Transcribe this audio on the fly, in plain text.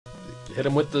Hit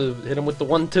him with the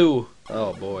 1-2.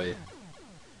 Oh boy.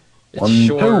 It 1,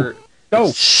 sure 2. Go.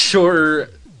 it sure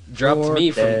dropped You're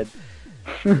me dead.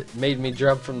 from it made me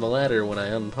drop from the ladder when I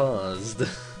unpaused.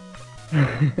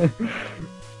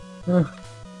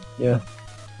 Yeah.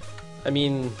 I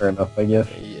mean, Fair enough, I guess.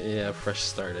 yeah, fresh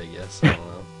start, I guess. I don't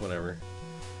know. Whatever.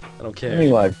 I don't How care. many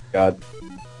lives you got?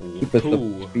 Keep us up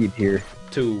Two. to speed here.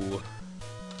 2.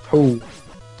 Oh,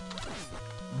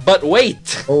 But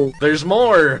wait! oh, There's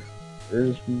more!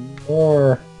 there's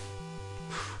more.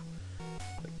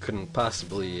 Couldn't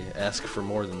possibly ask for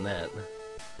more than that.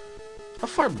 How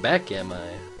far back am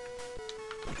I?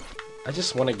 I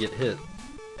just want to get hit.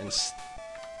 And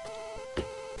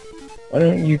Why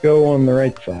don't you go on the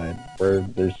right side, where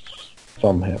there's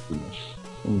some happiness,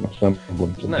 some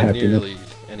semblance there's of not happiness?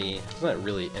 there's not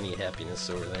really any happiness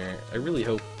over there. I really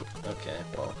hope. Okay,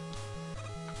 well.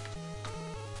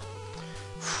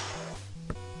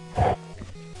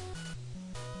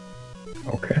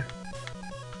 Okay.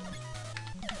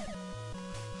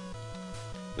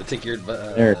 But take your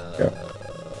There you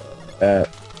go.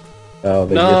 Oh,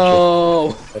 they no!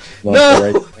 get you. That's not No!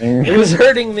 the right thing. It was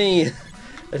hurting me!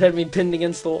 It had me pinned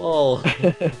against the wall.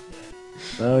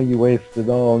 No, you wasted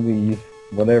all the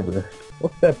whatever.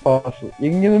 What's that possible?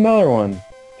 You can get another one.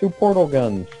 2 portal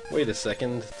guns. Wait a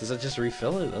second. Does that just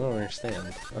refill it? I don't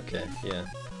understand. Okay, yeah.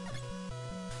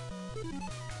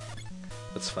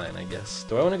 That's fine, I guess.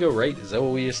 Do I want to go right? Is that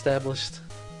what we established?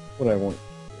 What I want.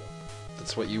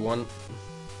 That's what you want?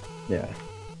 Yeah.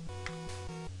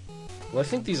 Well, I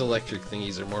think these electric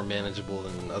thingies are more manageable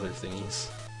than other thingies.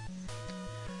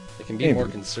 They can be Maybe. more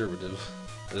conservative,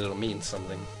 but it'll mean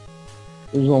something.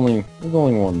 There's only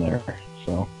one there,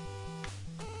 so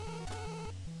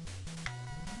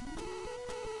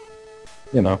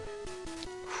you know.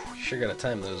 You sure gotta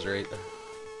time those right.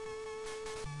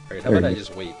 Alright, how There about I you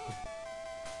just wait?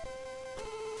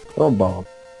 Throw a bomb.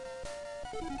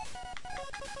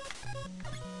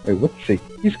 Wait, let's see.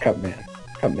 He's Cutman.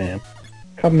 Cutman.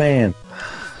 Cutman.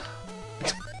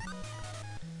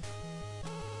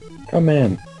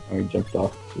 Cutman. Oh, he jumped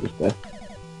off to his death.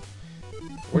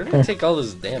 Where did I take all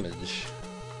this damage?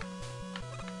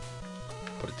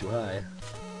 Put it too high.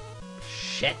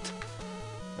 Shit!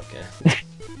 Okay,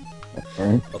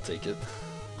 Alright. I'll take it.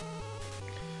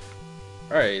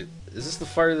 Alright, is this the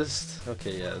farthest?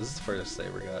 Okay, yeah, this is the farthest I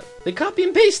ever got. They copy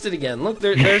and pasted again! Look,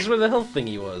 there's where the health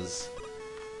thingy was.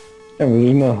 Yeah, but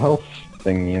there's no health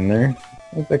thingy in there.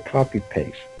 What's that copy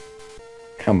paste?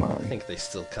 Come I on. think they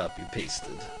still copy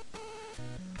pasted.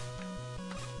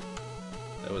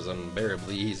 That was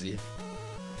unbearably easy.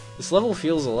 This level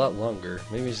feels a lot longer.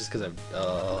 Maybe it's just because I've.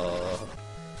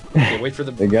 Okay, wait for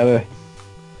the. They gotta.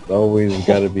 It's always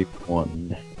gotta be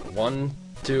one. 1,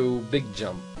 2, big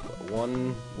jump.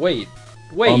 1. Wait!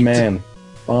 Wait! Oh man.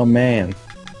 Oh man.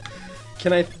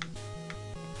 Can I.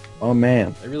 Oh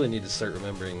man. I really need to start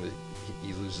remembering that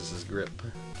he loses his grip.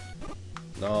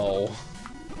 No.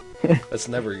 That's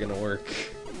never gonna work.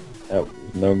 That was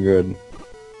no good.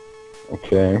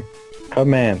 Okay.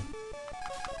 Come on.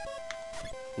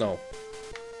 No.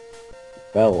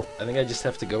 Fell. I think I just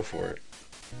have to go for it.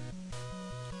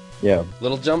 Yeah.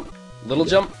 Little jump, little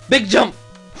jump, big jump!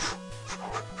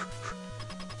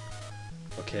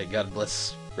 Okay, God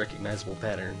bless recognizable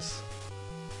patterns.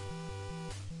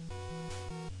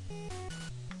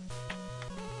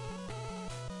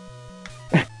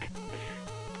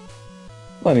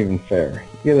 Not even fair.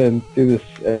 You gotta do this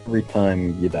every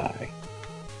time you die.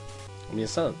 I mean,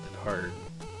 it's not that hard.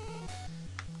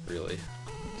 Really.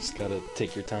 Just gotta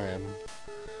take your time.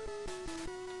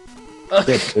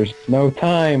 Shit, there's no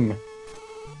time.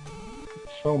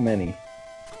 So many.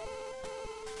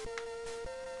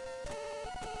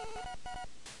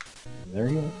 There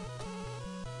you go.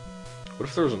 What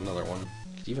if there was another one?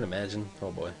 Could you even imagine?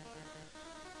 Oh boy.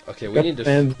 Okay, we need to...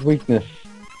 Man's weakness.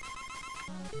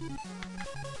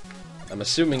 I'm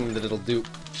assuming that it'll do...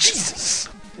 Jesus!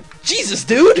 Jesus,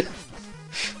 dude!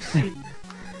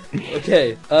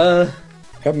 Okay,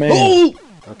 Cut man. Oh!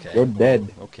 Okay. You're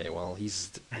dead. Okay, well,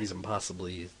 he's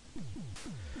impossibly...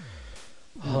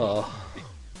 Oh.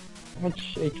 How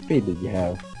much HP did you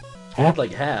have? I had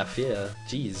like half, yeah.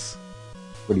 Jeez.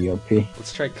 Pretty OP.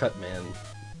 Let's try Cutman.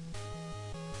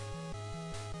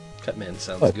 Cutman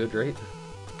sounds What? good, right?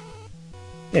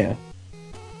 Yeah.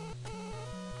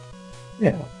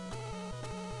 Yeah.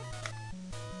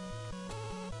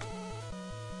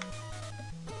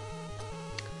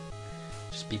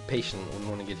 Just be patient when we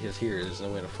want to get hit here. There's no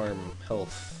way to farm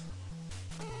health.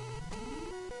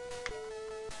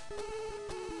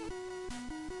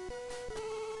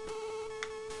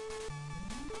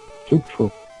 Too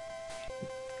true.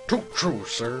 Too true,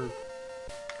 sir.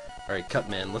 Alright, cut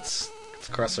man, let's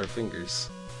cross our fingers.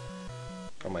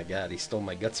 Oh my god, he stole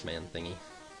my guts man thingy.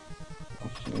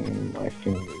 My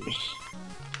fingers.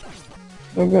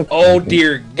 No guts Oh man.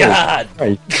 dear god!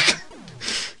 Right.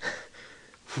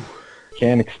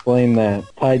 Can't explain that.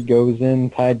 Tide goes in,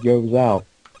 tide goes out.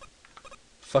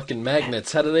 Fucking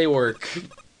magnets, how do they work?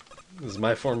 This is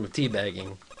my form of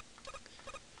teabagging.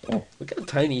 Yeah. Look at the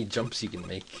tiny jumps you can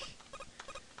make.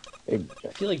 Big I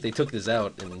feel like they took this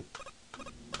out and...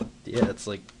 Yeah, it's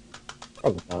like...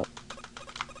 Probably not.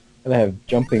 Gotta have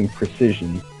jumping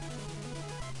precision.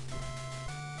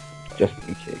 Just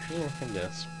in case. Yeah, I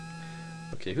guess.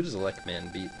 Okay, who does Elect Man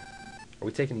beat? Are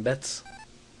we taking bets?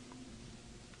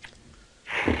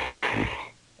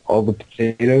 All the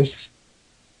potatoes?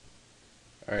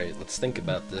 Alright, let's think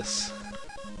about this.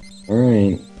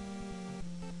 Alright.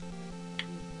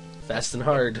 Fast and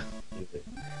hard.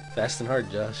 Fast and hard,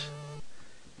 Josh.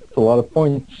 That's a lot of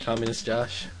points. Communist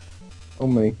Josh. So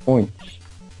many points.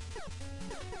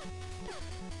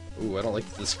 Ooh, I don't like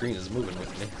that the screen is moving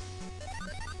with me.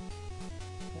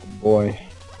 Oh boy.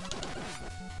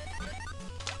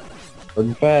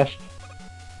 Pretty fast.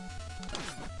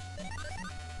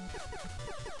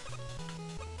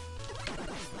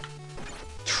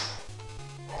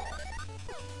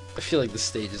 I feel like this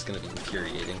stage is gonna be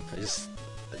infuriating. I just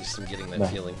am getting that Nah.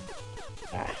 feeling.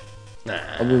 Nah. Nah.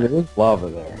 Although there is lava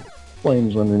there.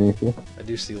 Flames underneath you. I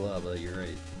do see lava, you're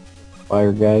right.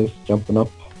 Fire guys jumping up.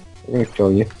 They're gonna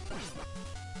kill you.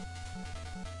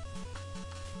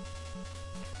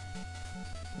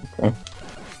 Okay.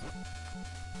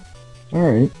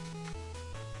 Alright.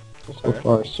 So Okay.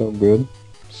 far, so good.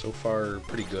 So far,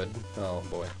 pretty good. Oh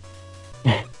boy.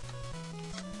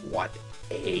 What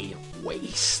a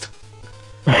waste.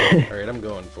 Alright, I'm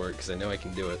going for it because I know I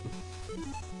can do it.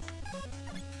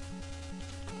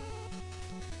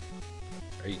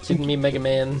 Are you kidding me, Mega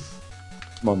Man?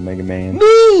 Come on, Mega Man.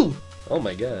 No! Oh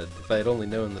my god, if I had only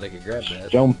known that I could grab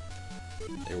that. Jump.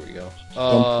 There we go.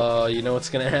 Oh, you know what's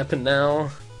gonna happen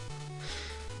now?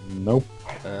 Nope.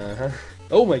 Uh-huh.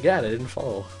 Oh my god, I didn't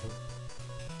fall.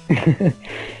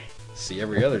 See,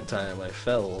 every other time I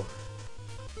fell.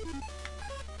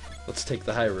 Let's take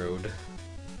the high road.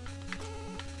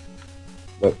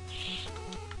 But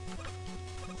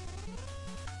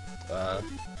Uh,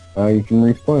 you can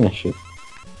replenish it.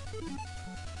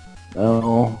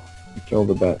 Now you kill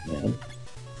the Batman.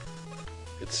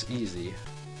 it's easy.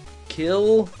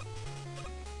 Kill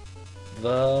the...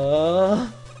 I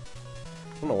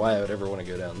don't know why I would ever want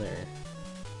to go down there.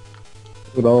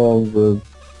 With all the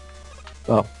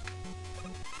stuff.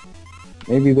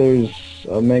 Maybe there's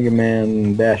a Mega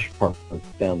Man dash part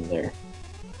down there.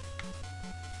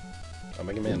 Oh,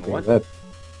 Mega Man, Maybe what? That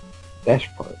dash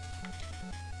part.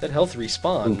 That health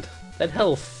respawned. That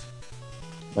health.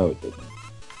 No, it didn't.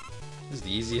 This is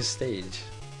the easiest stage.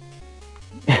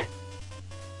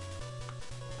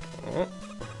 Oh.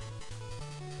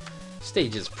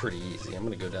 Stage is pretty easy. I'm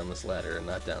gonna go down this ladder and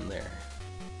not down there.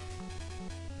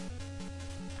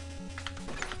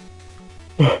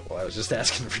 Well, I was just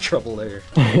asking for trouble there.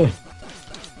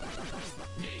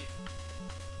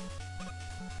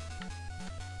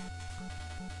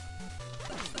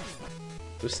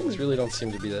 Those things really don't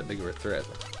seem to be that big of a threat.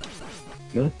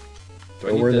 No? Do I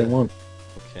Go need where to... they want.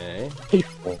 Okay.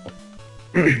 Peaceful.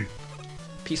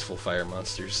 Peaceful fire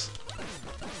monsters.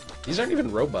 These aren't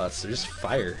even robots, they're just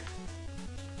fire.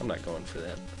 I'm not going for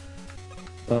that.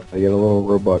 Oh, they get a little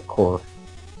robot core.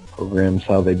 Programs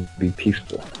how they'd be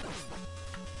peaceful.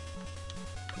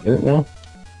 Get it now?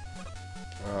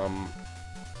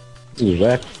 Who's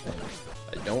that?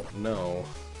 I don't know,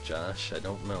 Josh. I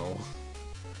don't know.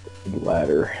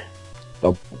 Ladder.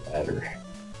 Double ladder.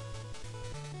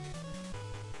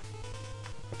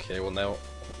 Okay, well now...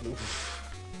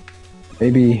 Oof.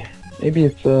 Maybe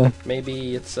it's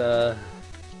Maybe it's, What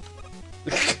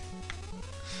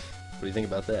do you think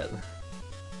about that?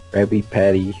 Krabby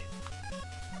Patty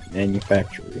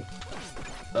Manufactory.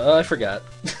 I forgot.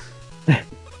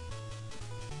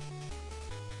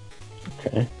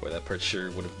 Okay. Boy, that part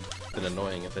sure would have been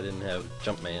annoying if I didn't have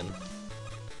Jumpman.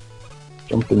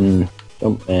 Jump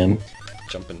man.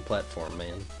 Jumpin' platform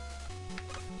man.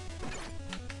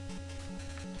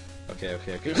 Okay.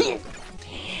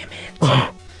 Damn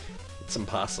it. It's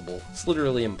impossible. It's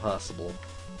literally impossible.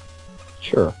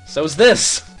 Sure. So is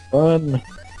this! Run.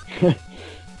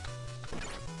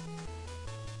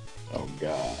 Oh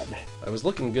god. I was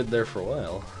looking good there for a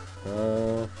while.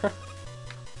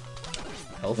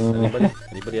 Health? Anybody?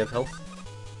 Anybody have health?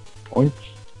 Points.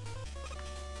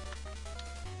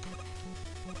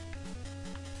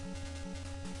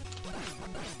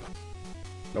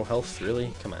 No health?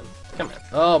 Really? Come on. Come on.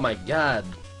 Oh my god.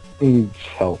 Needs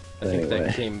help. I think Anyway.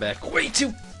 that came back way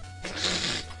too...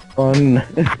 Fun.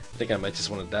 I think I might just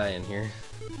want to die in here.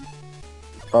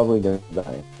 Probably gonna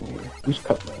die. Who's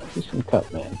Cutman? Who's some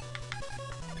Cutman?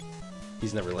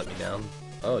 He's never let me down.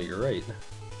 Oh, you're right.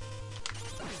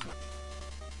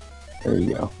 There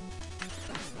you go.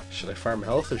 Should I farm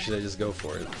health or should I just go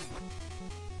for it?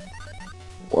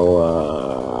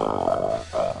 Well,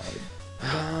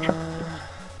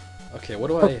 Okay, what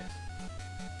do I...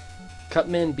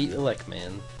 Cutman beat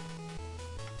Electman.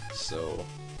 So...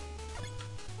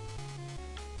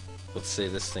 let's say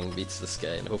this thing beats this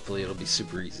guy, and hopefully it'll be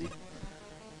super easy.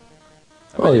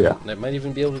 I might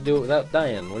even be able to do it without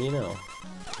dying, what do you know?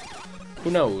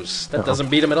 Who knows? That doesn't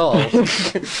beat him at all.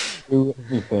 do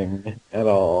anything at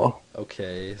all.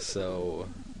 Okay, so...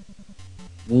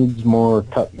 Needs more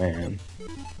Cutman.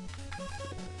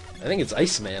 I think it's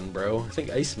Iceman, bro. I think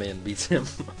Iceman beats him.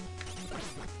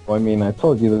 Well, I mean, I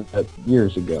told you that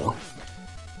years ago.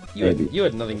 You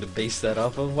had nothing to base that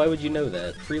off of. Why would you know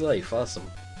that? Free life, awesome.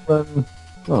 I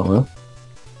don't know.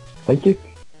 Psychic?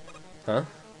 Huh?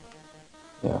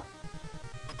 Yeah.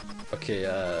 Okay,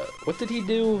 what did he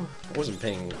do? I wasn't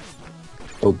paying...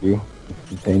 Told you.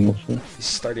 Instantaneously. He's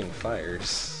starting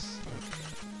fires.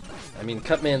 I mean,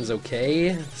 Cutman's okay.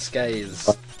 This guy is...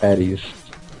 Patties.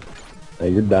 Now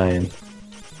you're dying.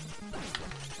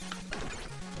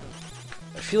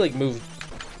 I feel like move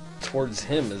towards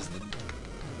him is the...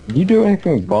 Did you do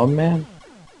anything with Bomb Man?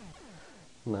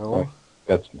 No. Oh,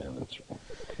 Guts Man, that's right.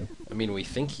 Okay. I mean, we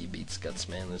think he beats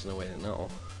Gutsman. There's no way to know.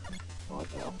 Oh,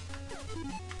 no.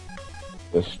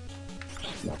 Just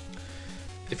no.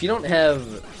 If you don't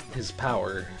have his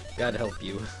power, God help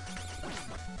you.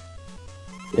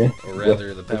 Yeah. Or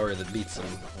rather, the power that beats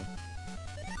him.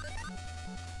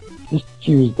 Just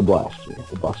use the blaster,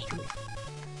 the buster.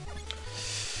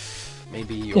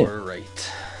 Maybe you're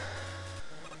right.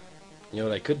 You know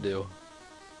what I could do?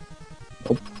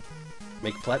 Nope.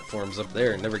 Make platforms up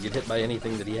there and never get hit by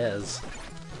anything that he has.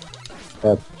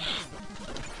 That's...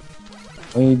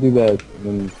 When you do that,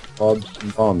 then lob some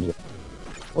bombs at.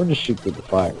 Or just shoot through the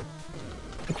fire.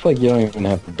 Looks like you don't even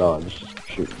have to dodge, just keep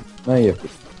shooting. Now you have to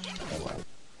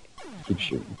keep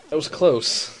shooting. That was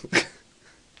close.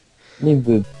 You need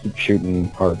to keep shooting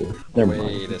harder. Never mind.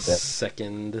 Wait a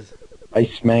second.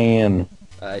 Iceman!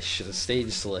 I should have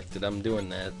stage selected. I'm doing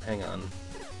that. Hang on.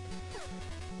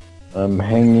 I'm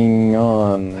hanging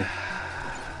on.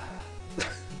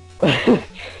 Okay.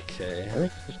 I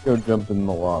think just go jump in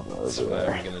the lava That's over what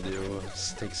there. I'm gonna do.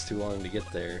 It takes too long to get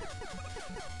there.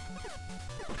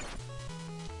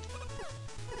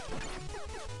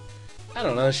 I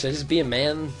don't know, should I just be a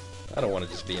man? I don't want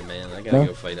to just be a man. I gotta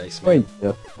go fight Iceman. Wait,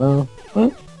 yeah. No.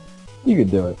 Well, you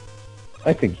could do it.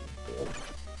 I think you could do it.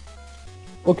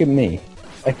 Look at me.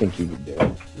 I think you could do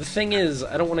it. The thing is,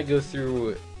 I don't want to go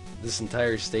through this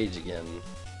entire stage again.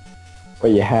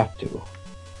 But you have to.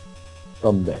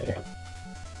 Someday.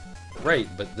 Right,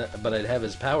 but I'd have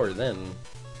his power then.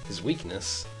 His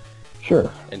weakness.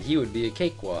 Sure. And he would be a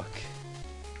cakewalk.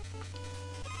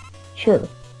 Sure.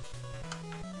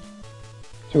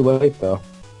 Too late, though.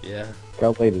 Yeah.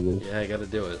 Look how late it is. Yeah, I gotta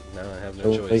do it. Now I have no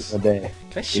Too late choice. in the day.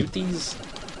 Can I shoot these?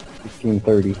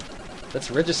 15:30. That's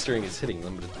registering as hitting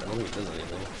them, but I don't think it does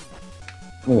anything.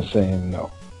 I'm gonna say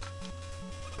no.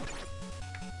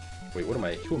 Wait, who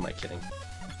am I kidding?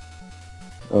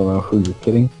 I don't know who you're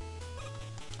kidding.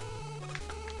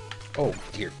 Oh,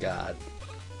 dear God.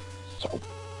 So,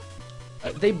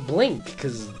 They blink,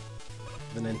 because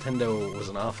the Nintendo was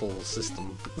an awful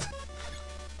system.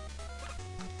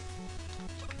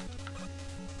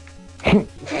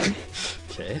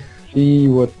 Okay. see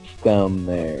what's down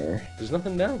there. There's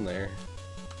nothing down there.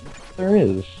 There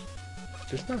is.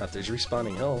 There's not. There's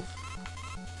respawning health.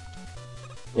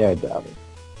 Yeah, I doubt it.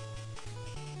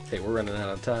 Hey, we're running out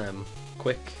of time.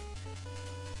 Quick.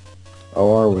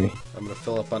 Oh, are we? I'm gonna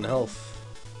fill up on health.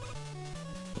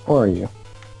 Or are you?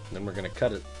 Then we're gonna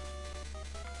cut it.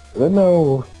 Are there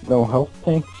no health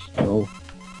tanks? No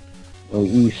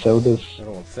e-sodas? I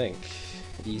don't think.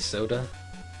 E-soda?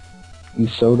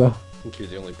 E-soda? I think you're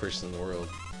the only person in the world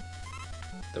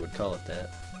that would call it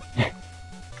that.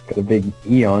 Got a big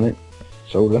E on it.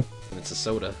 Soda. And it's a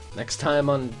soda. Next time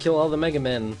on Kill All the Mega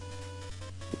Men.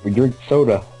 We drink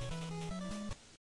soda.